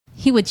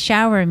he would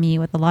shower me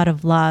with a lot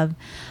of love.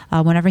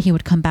 Whenever he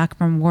would come back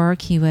from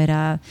work, he would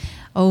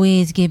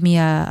always give me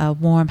a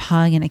warm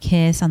hug and a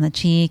kiss on the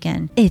cheek.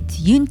 And it's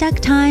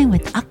Yuntak time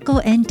with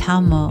Akko and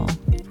Tamo.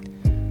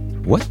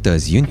 What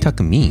does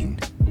Yuntak mean?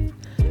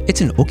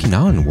 It's an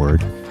Okinawan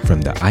word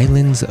from the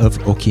islands of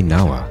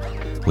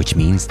Okinawa, which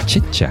means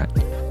chit-chat.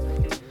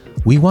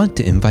 We want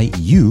to invite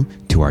you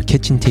to our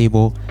kitchen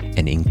table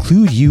and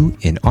include you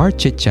in our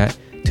chit-chat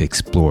to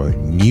explore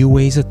new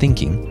ways of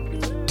thinking,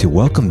 to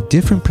welcome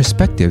different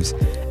perspectives,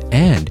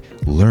 and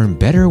learn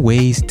better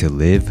ways to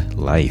live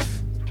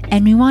life.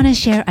 And we want to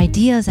share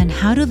ideas on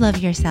how to love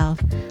yourself,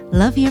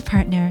 love your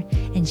partner,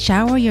 and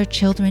shower your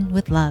children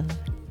with love.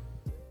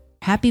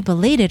 Happy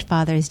belated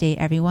Father's Day,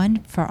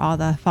 everyone, for all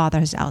the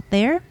fathers out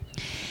there.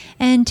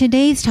 And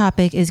today's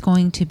topic is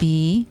going to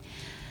be,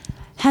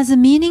 has the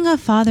meaning of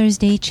Father's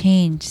Day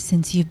changed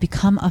since you've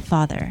become a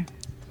father?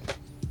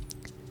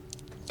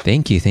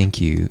 Thank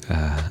you.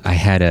 I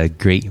had a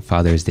great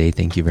Father's Day.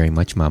 Thank you very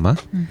much, Mama.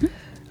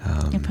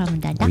 No problem,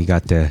 Dada. We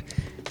got to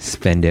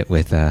spend it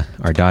with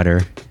our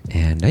daughter,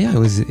 and it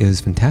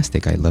was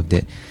fantastic. I loved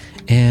it.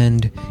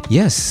 And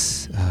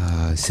yes,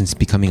 since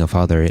becoming a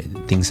father,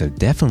 things have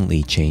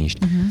definitely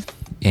changed.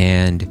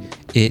 And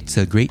it's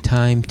a great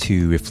time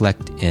to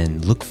reflect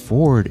and look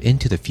forward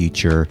into the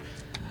future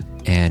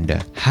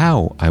and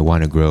how I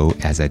want to grow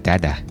as a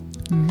dada.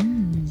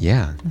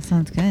 Yeah. That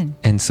sounds good.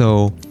 And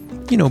so,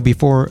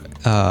 before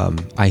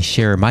I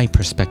share my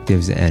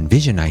perspectives and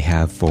vision I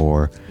have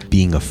for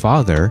being a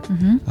father,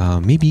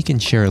 maybe you can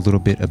share a little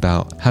bit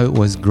about how it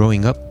was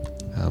growing up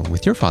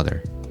with your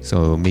father.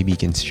 So maybe you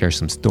can share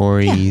some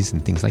stories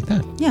and things like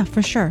that. Yeah,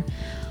 for sure.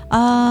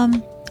 I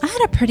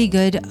had a pretty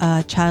good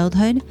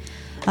childhood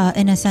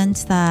in a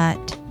sense that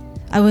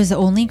I was the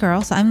only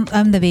girl. So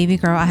I'm the baby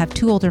girl. I have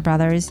two older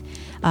brothers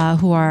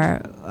who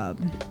are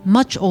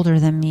much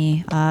older than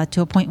me to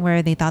a point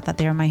where they thought that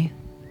they were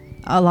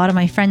a lot of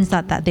my friends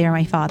thought that they were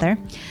my father.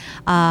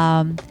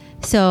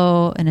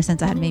 So in a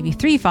sense, I had maybe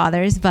three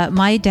fathers, but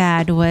my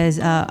dad was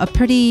a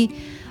pretty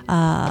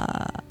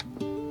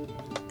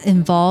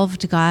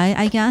involved guy,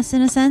 I guess,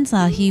 in a sense.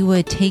 He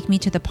would take me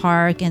to the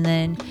park and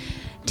then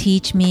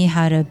teach me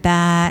how to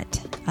bat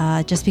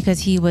just because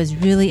he was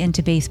really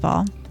into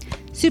baseball,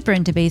 super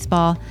into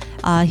baseball.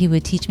 He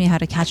would teach me how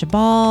to catch a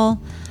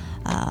ball.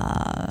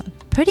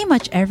 Pretty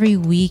much every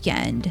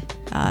weekend,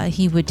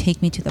 he would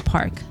take me to the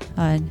park,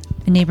 a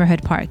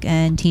neighborhood park,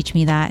 and teach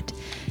me that.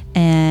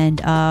 And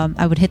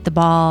I would hit the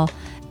ball,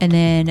 and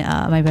then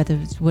my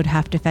brothers would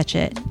have to fetch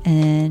it,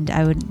 and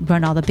I would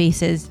run all the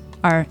bases,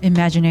 our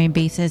imaginary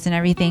bases and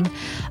everything.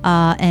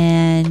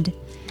 And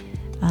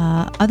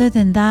other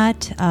than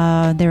that,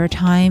 there were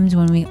times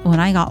when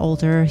I got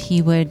older,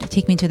 he would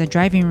take me to the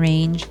driving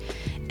range,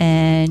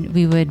 and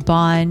we would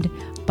bond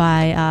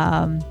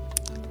by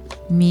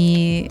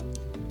me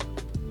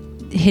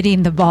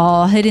hitting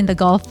the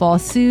golf ball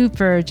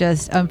super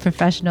just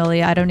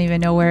unprofessionally. I don't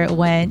even know where it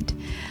went.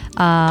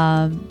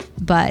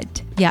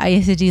 But yeah, I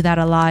used to do that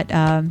a lot,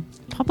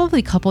 probably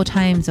a couple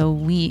times a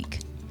week.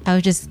 I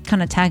would just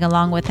kind of tag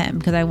along with him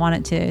because I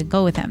wanted to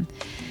go with him.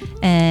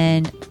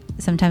 And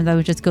sometimes I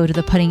would just go to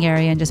the putting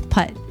area and just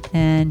putt.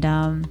 And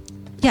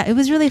yeah, it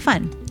was really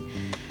fun.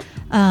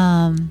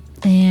 Other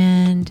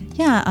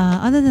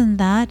than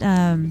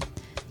that,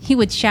 he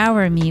would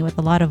shower me with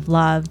a lot of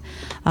love.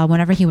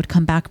 Whenever he would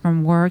come back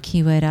from work,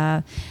 he would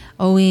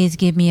always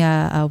give me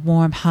a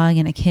warm hug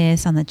and a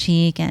kiss on the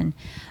cheek. And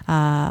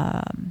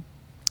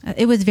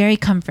it was very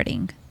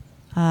comforting.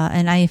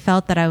 And I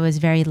felt that I was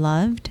very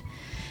loved.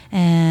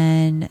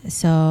 And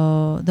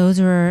so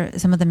those were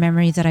some of the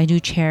memories that I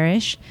do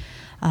cherish.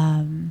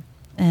 And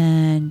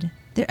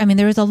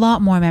there was a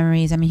lot more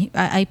memories.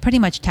 I pretty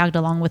much tagged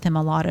along with him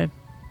on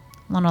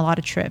a lot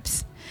of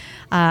trips.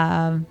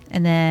 And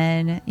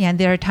then, yeah,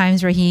 there are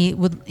times where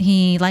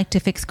he liked to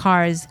fix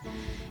cars.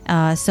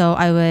 So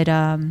I would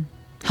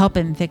help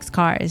him fix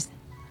cars.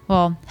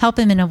 Well, help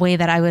him in a way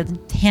that I would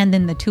hand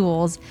in the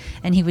tools,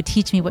 and he would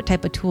teach me what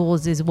type of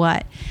tools is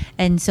what.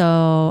 And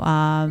so,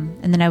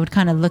 and then I would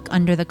kind of look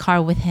under the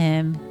car with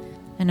him.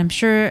 And I'm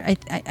sure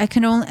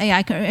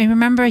I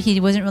remember he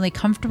wasn't really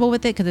comfortable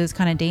with it because it was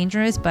kind of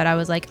dangerous, but I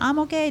was like, I'm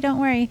okay, don't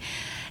worry.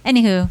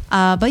 Anywho,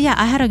 but yeah,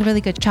 I had a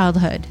really good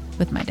childhood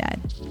with my dad.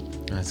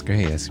 That's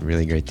great. That's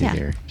really great to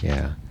hear.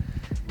 Yeah.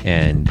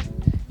 And,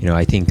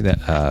 I think that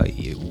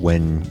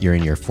when you're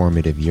in your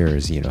formative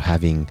years,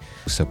 having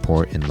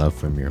support and love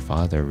from your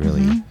father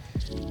really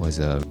was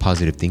a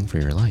positive thing for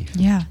your life.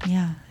 Yeah,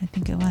 I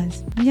think it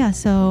was. Yeah,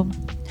 so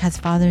has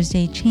Father's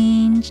Day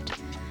changed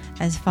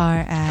as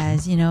far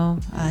as,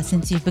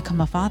 since you've become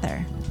a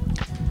father?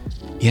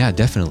 Yeah,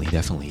 definitely.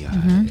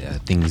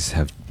 Things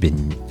have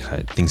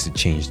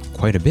changed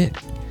quite a bit.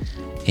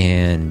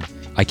 And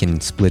I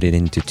can split it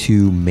into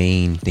two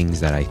main things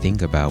that I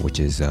think about, which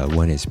is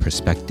one is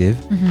perspective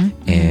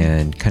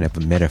and kind of a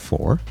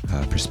metaphor,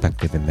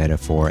 perspective and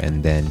metaphor,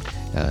 and then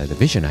the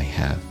vision I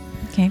have.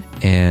 Okay.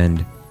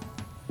 And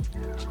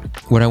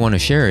what I want to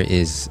share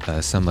is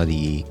some of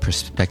the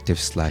perspective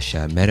slash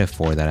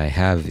metaphor that I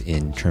have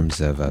in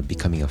terms of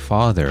becoming a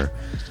father.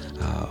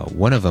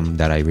 One of them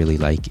that I really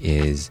like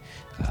is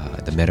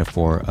the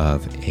metaphor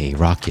of a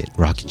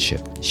rocket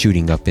ship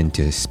shooting up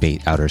into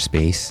space, outer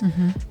space.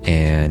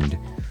 And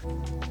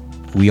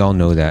we all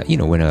know that,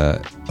 when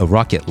a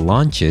rocket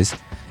launches,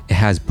 it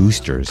has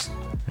boosters,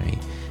 right?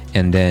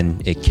 And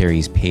then it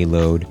carries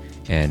payload.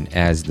 And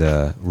as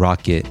the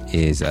rocket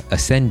is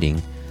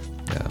ascending,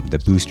 the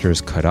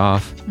boosters cut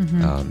off,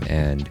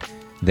 and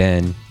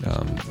then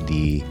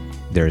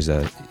there's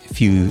a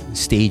few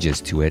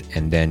stages to it,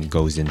 and then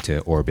goes into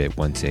orbit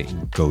once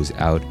it goes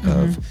out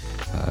of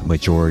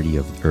majority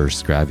of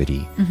Earth's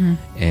gravity.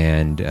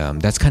 And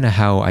that's kind of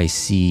how I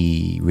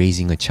see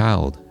raising a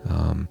child.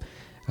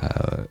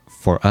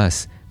 For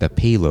us, the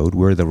payload,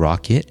 we're the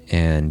rocket,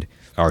 and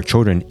our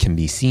children can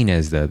be seen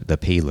as the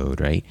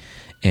payload, right?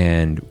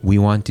 And we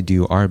want to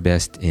do our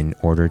best in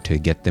order to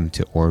get them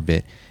to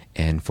orbit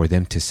and for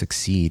them to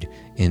succeed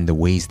in the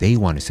ways they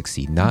want to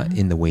succeed, not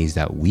in the ways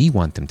that we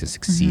want them to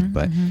succeed,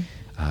 but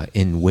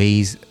in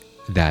ways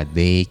that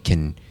they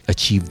can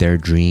achieve their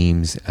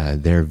dreams,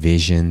 their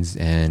visions,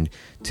 and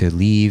to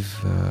leave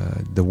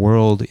the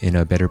world in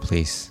a better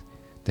place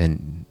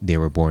than they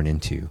were born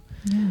into.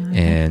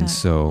 And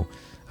so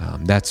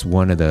that's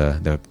one of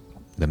the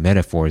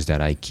metaphors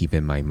that I keep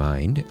in my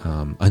mind.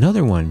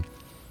 Another one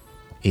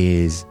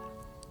is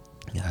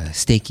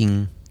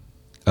staking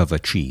of a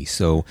tree.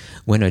 So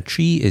when a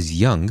tree is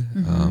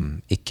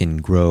young, it can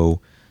grow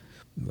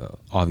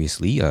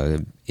obviously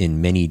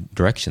in many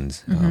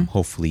directions.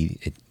 Hopefully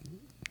it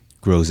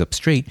grows up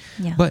straight.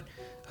 But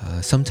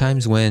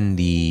sometimes when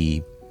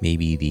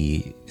maybe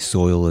the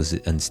soil is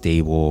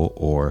unstable,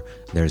 or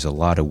there's a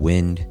lot of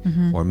wind,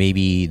 or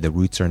maybe the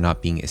roots are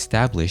not being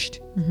established,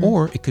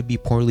 or it could be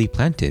poorly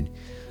planted,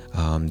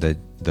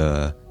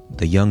 the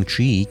young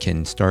tree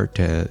can start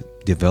to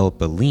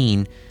develop a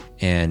lean,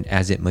 and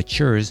as it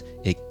matures,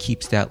 it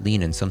keeps that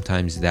lean, and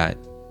sometimes that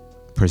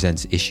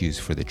presents issues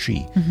for the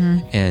tree.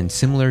 And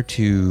similar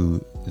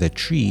to the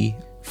tree,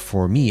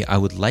 for me, I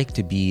would like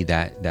to be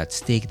that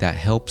stake that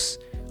helps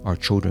our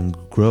children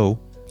grow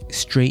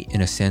straight,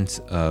 in a sense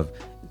of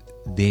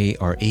they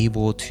are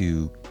able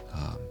to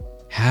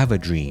have a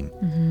dream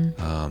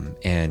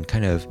and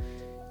kind of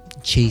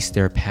chase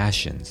their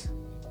passions,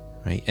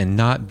 right? And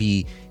not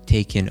be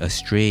taken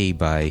astray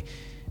by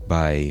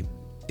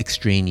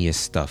extraneous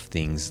stuff,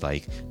 things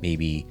like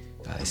maybe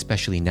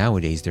especially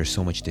nowadays there's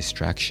so much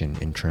distraction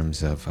in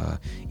terms of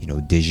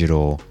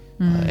digital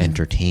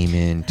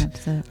entertainment.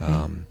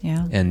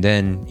 And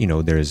then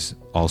there's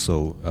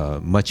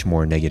also much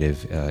more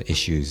negative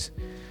issues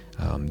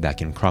that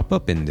can crop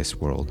up in this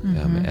world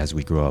as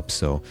we grow up.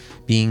 So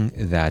being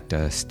that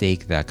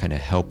stake that kind of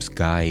helps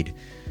guide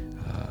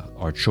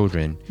our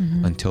children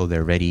until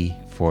they're ready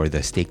for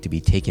the stake to be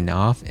taken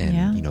off,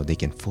 and they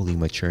can fully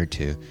mature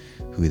to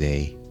who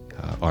they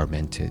are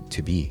meant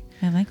to be.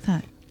 I like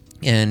that.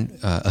 And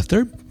a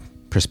third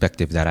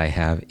perspective that I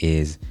have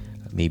is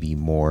maybe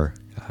more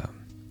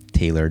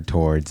tailored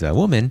towards a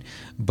woman,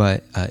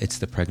 but it's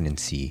the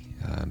pregnancy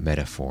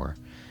metaphor.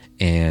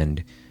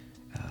 And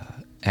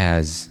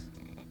as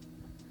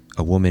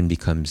a woman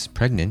becomes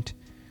pregnant,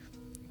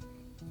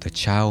 the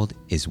child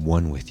is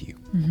one with you,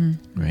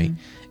 right?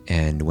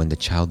 And when the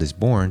child is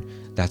born,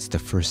 that's the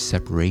first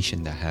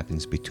separation that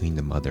happens between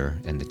the mother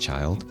and the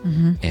child.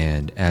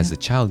 And as the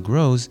child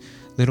grows,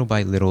 little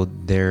by little,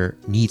 there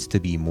needs to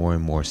be more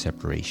and more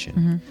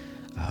separation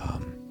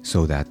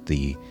so that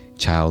the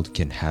child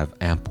can have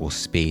ample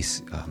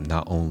space,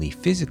 not only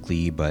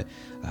physically, but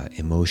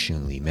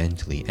emotionally,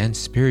 mentally, and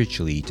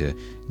spiritually, to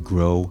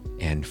grow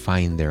and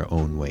find their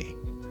own way.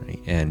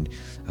 Right? And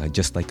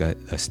just like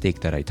a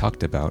stake that I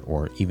talked about,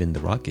 or even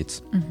the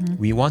rockets,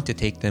 we want to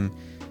take them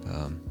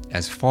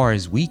as far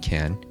as we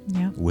can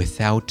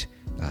without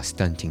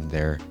stunting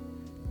their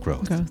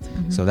growth.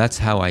 So that's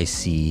how I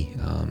see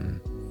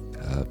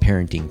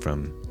parenting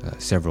from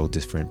several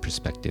different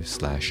perspectives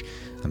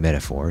 /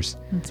 metaphors.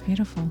 That's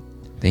beautiful.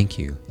 Thank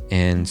you.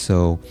 And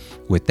so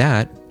with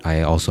that,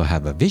 I also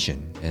have a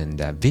vision, and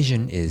that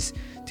vision is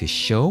to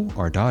show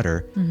our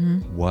daughter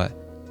what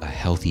a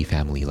healthy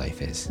family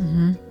life is.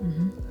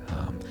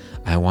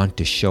 I want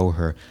to show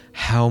her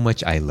how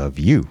much I love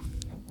you,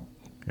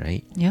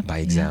 right? By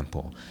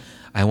example.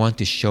 I want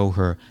to show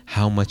her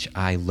how much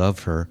I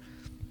love her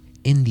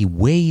in the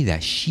way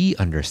that she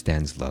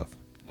understands love.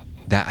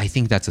 That, I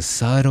think that's a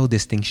subtle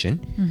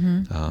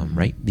distinction,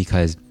 right?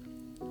 Because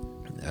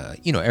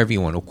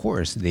everyone, of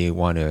course, they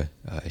want to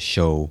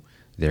show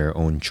their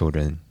own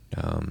children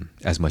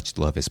as much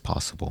love as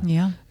possible.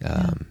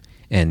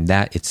 And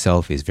that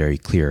itself is very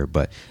clear.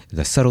 But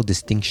the subtle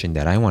distinction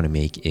that I want to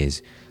make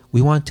is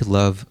we want to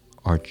love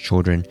our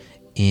children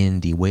in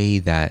the way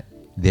that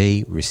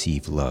they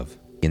receive love.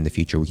 In the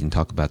future, we can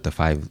talk about the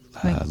 5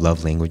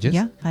 love languages.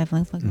 5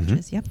 love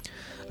languages,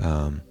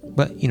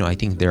 But, I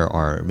think there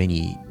are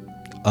many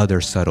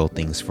other subtle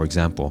things. For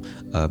example,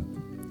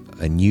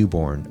 a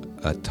newborn,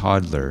 a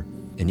toddler,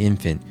 an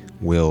infant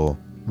will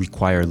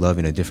require love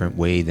in a different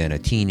way than a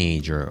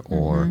teenager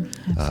or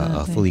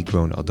a fully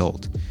grown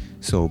adult.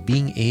 So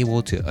being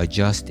able to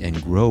adjust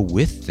and grow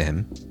with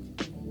them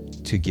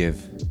to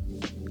give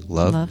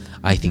love.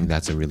 I think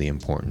that's a really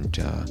important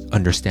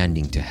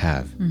understanding to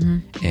have.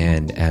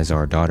 And as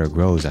our daughter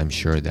grows, I'm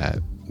sure that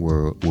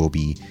we'll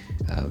be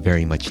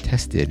very much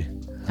tested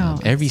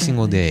every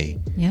single day.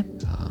 Yep.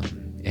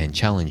 And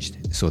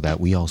challenged so that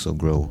we also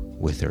grow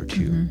with her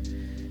too.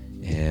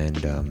 And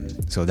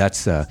so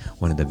that's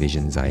one of the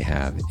visions I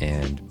have.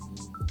 And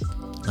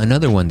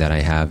another one that I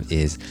have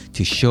is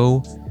to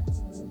show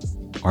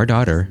our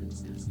daughter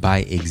by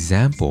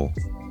example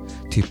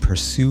to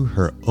pursue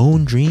her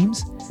own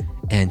dreams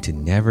and to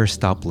never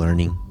stop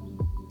learning,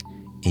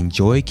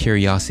 enjoy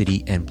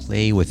curiosity, and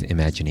play with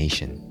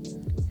imagination.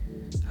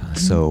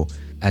 So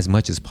as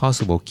much as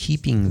possible,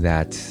 keeping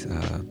that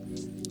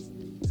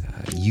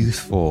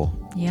youthful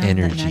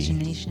energy, the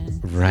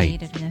imagination, right,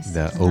 creativeness,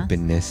 the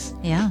openness.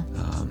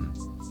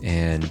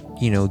 And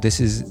this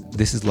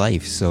is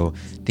life, so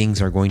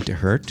things are going to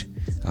hurt.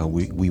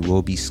 We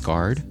will be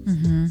scarred,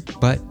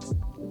 but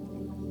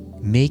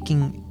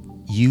making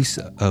use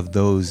of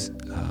those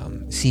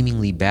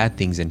seemingly bad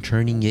things and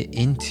turning it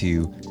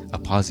into a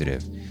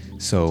positive.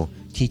 So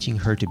teaching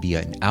her to be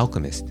an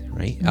alchemist,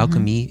 right?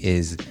 Alchemy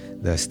is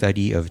the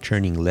study of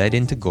turning lead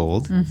into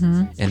gold,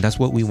 and that's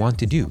what we want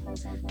to do.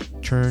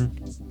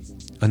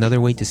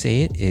 Another way to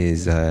say it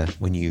is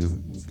when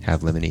you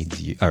have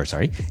lemonades,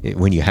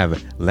 when you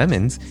have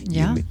lemons,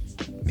 you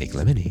make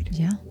lemonade.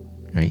 Yeah.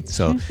 Right?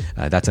 So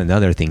that's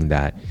another thing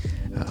that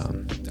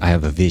I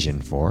have a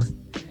vision for.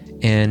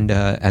 And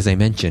as I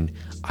mentioned,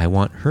 I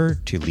want her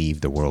to leave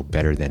the world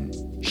better than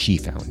she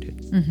found it.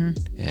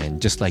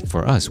 And just like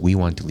for us, we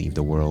want to leave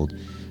the world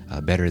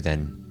better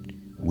than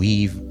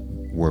we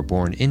were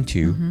born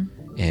into.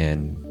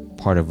 And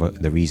part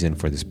of the reason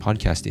for this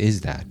podcast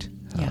is that.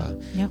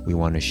 We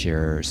want to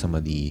share some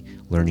of the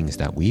learnings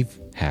that we've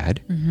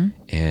had.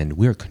 And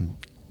we're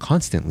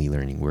constantly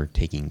learning. We're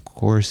taking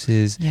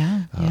courses.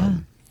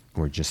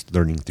 We're just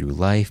learning through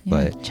life,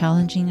 but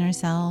challenging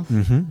ourselves.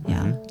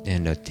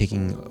 And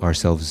taking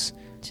ourselves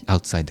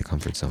outside the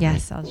comfort zone.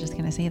 Yes, right? I was just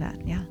going to say that.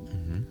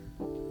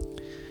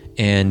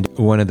 And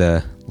one of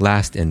the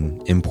last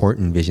and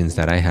important visions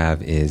that I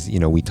have is,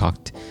 we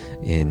talked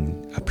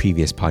in a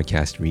previous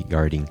podcast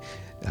regarding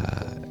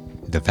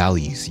the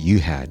values you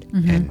had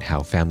and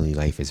how family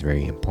life is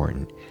very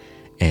important.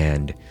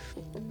 And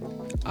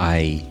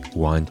I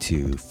want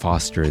to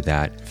foster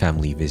that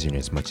family vision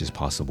as much as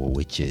possible,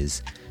 which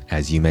is,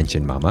 as you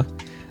mentioned, Mama,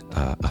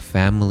 a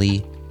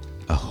family,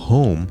 a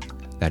home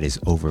that is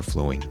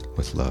overflowing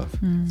with love.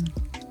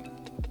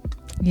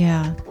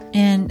 Yeah.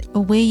 And a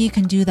way you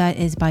can do that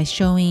is by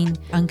showing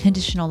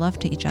unconditional love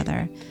to each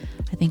other.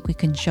 I think we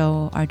can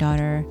show our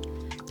daughter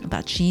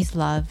that she's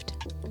loved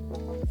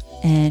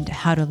and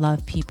how to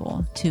love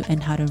people too,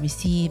 and how to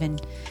receive and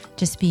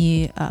just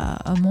be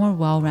a more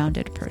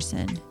well-rounded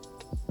person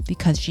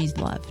because she's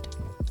loved.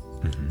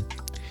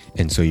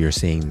 And so you're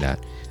saying that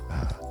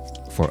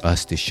for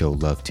us to show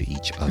love to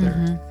each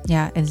other.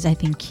 Is I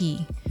think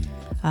key.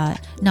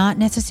 Not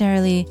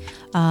necessarily,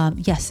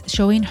 yes,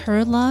 showing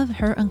her love,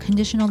 her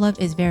unconditional love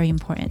is very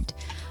important.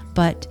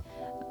 But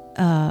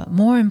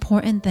more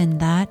important than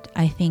that,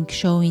 I think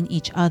showing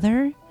each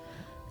other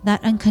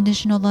that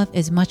unconditional love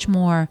is much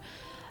more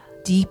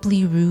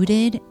deeply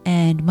rooted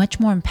and much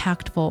more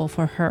impactful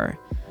for her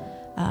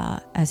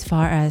as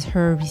far as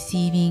her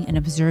receiving and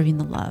observing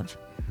the love.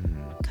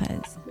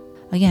 Because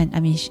again,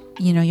 I mean,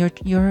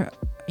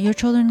 your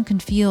children can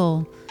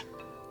feel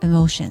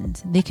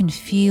emotions. They can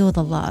feel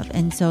the love.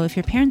 And so if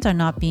your parents are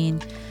not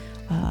being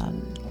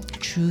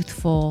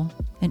truthful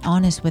and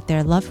honest with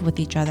their love with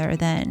each other,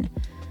 then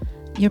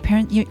your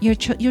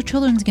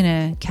children's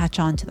gonna catch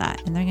on to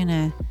that, and they're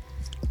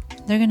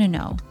gonna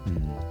know.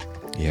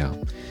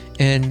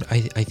 And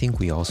I think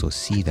we also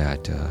see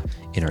that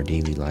in our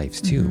daily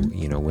lives too.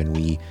 When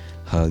we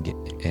hug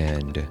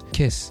and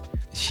kiss,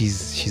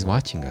 she's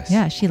watching us.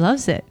 Yeah, she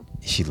loves it.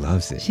 She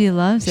loves it. She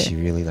loves it. She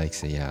really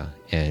likes it.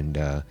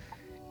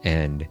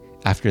 And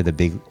after the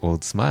big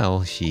old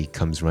smile, she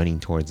comes running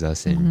towards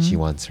us, and she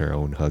wants her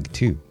own hug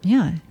too.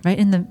 Yeah, right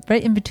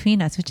in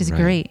between us, which is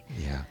great.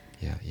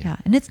 Yeah,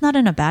 and it's not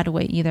in a bad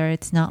way either.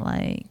 It's not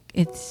like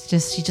it's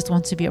just she just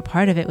wants to be a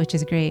part of it, which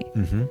is great.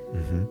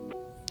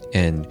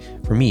 And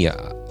for me,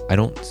 I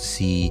don't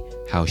see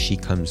how she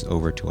comes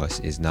over to us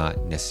is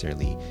not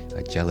necessarily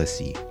a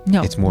jealousy.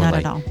 No, it's more not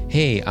like, at all.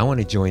 Hey, I want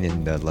to join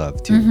in the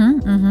love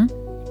too.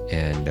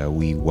 And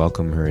we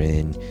welcome her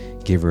in,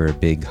 give her a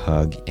big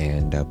hug,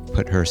 and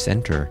put her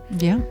center.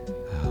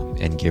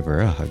 And give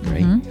her a hug,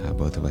 right?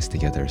 Both of us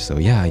together. So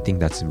I think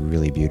that's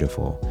really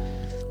beautiful.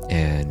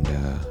 And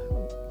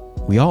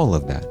we all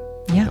love that.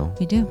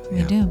 We do.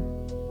 We do.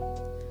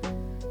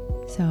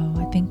 So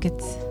I think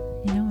it's,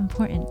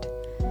 important.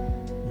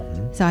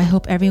 So I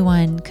hope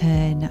everyone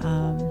can,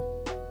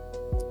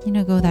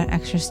 go that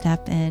extra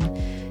step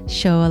and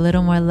show a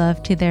little more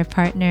love to their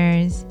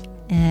partners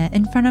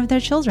in front of their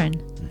children,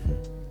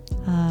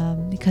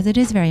 because it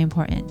is very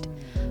important.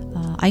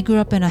 I grew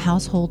up in a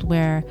household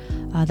where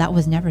that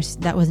was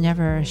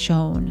never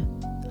shown,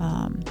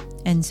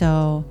 and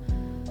so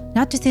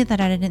not to say that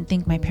I didn't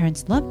think my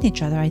parents loved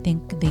each other. I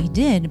think they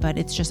did, but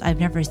it's just I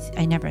never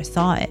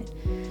saw it,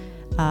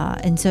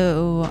 and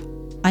so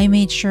I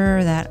made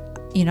sure that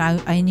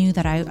I knew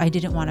that I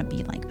didn't want to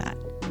be like that,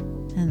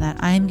 and that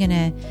I'm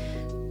gonna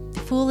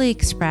fully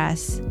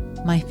express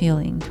my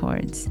feeling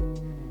towards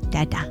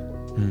Dada.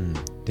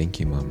 Thank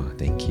you, Mama.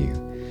 Thank you.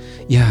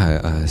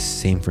 Yeah,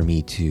 same for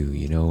me too.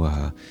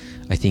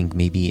 I think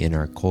maybe in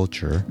our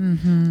culture,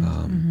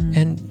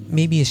 and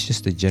maybe it's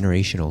just a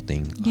generational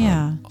thing.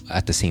 Yeah.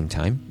 At the same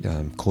time,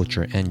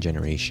 culture and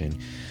generation,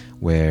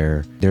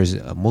 where there's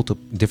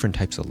multiple different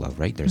types of love,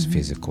 right? There's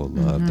physical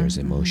love, there's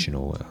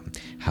emotional,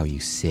 how you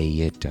say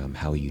it,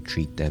 how you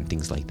treat them,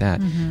 things like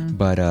that.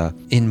 But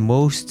in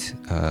most,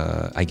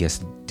 I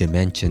guess,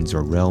 dimensions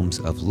or realms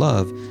of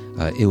love,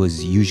 it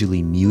was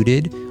usually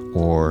muted,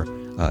 or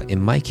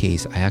in my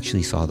case, I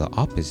actually saw the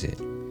opposite.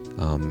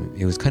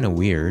 It was kind of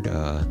weird.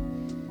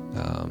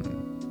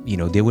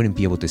 They wouldn't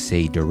be able to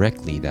say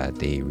directly that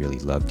they really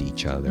loved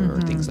each other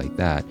or things like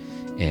that.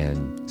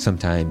 And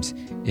sometimes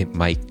it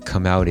might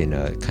come out in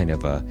a kind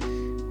of a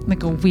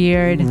like a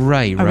weird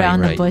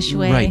around the bush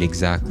way. Right,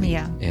 exactly.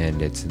 Yeah.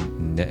 And it's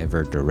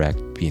never direct.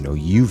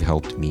 You've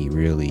helped me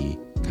really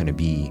kind of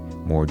be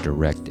more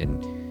direct,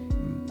 and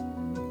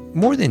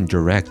more than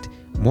direct,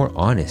 more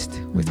honest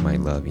with my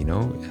love,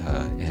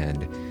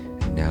 and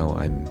now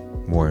I'm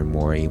more and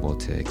more able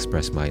to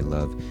express my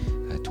love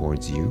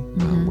towards you,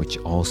 which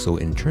also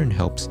in turn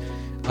helps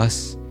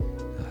us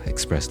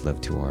express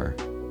love to our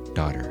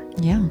daughter.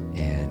 Yeah.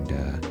 And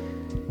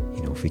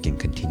if we can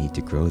continue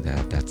to grow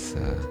that,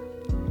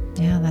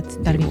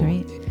 that'd be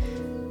great.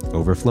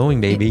 Overflowing,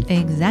 baby.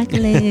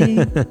 Exactly.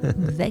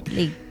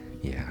 Exactly.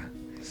 Yeah.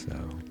 So.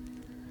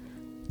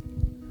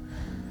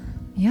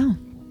 Yeah.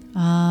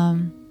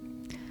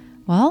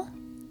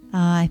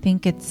 I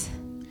think it's.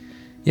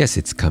 Yes,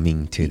 it's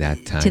coming to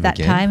that time. To that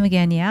time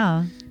again,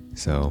 yeah.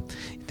 So,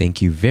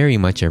 thank you very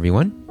much,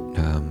 everyone,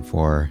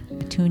 for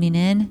tuning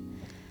in.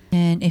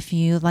 And if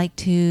you'd like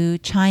to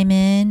chime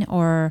in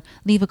or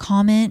leave a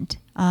comment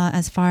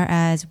as far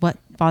as what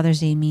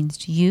Father's Day means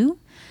to you,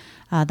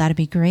 that'd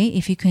be great.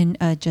 If you can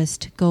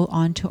just go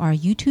on to our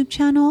YouTube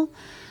channel,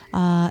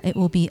 it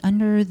will be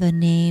under the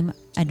name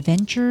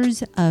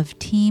Adventures of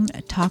Team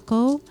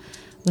Tako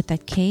with a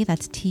K.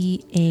 That's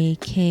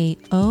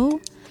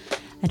Tako.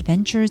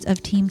 Adventures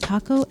of Team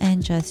Tako,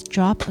 and just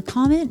drop a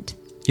comment.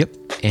 Yep.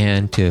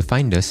 And to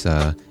find us,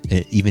 an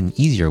even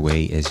easier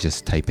way is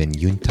just type in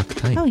Yuntak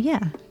Time. Oh, yeah.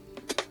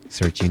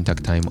 Search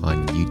Yuntak Time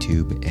on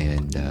YouTube,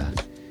 and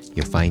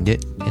you'll find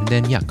it. And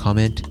then,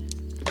 comment.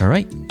 All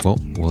right. Well,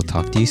 we'll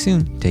talk to you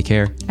soon. Take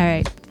care. All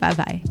right.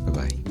 Bye-bye.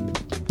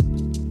 Bye-bye.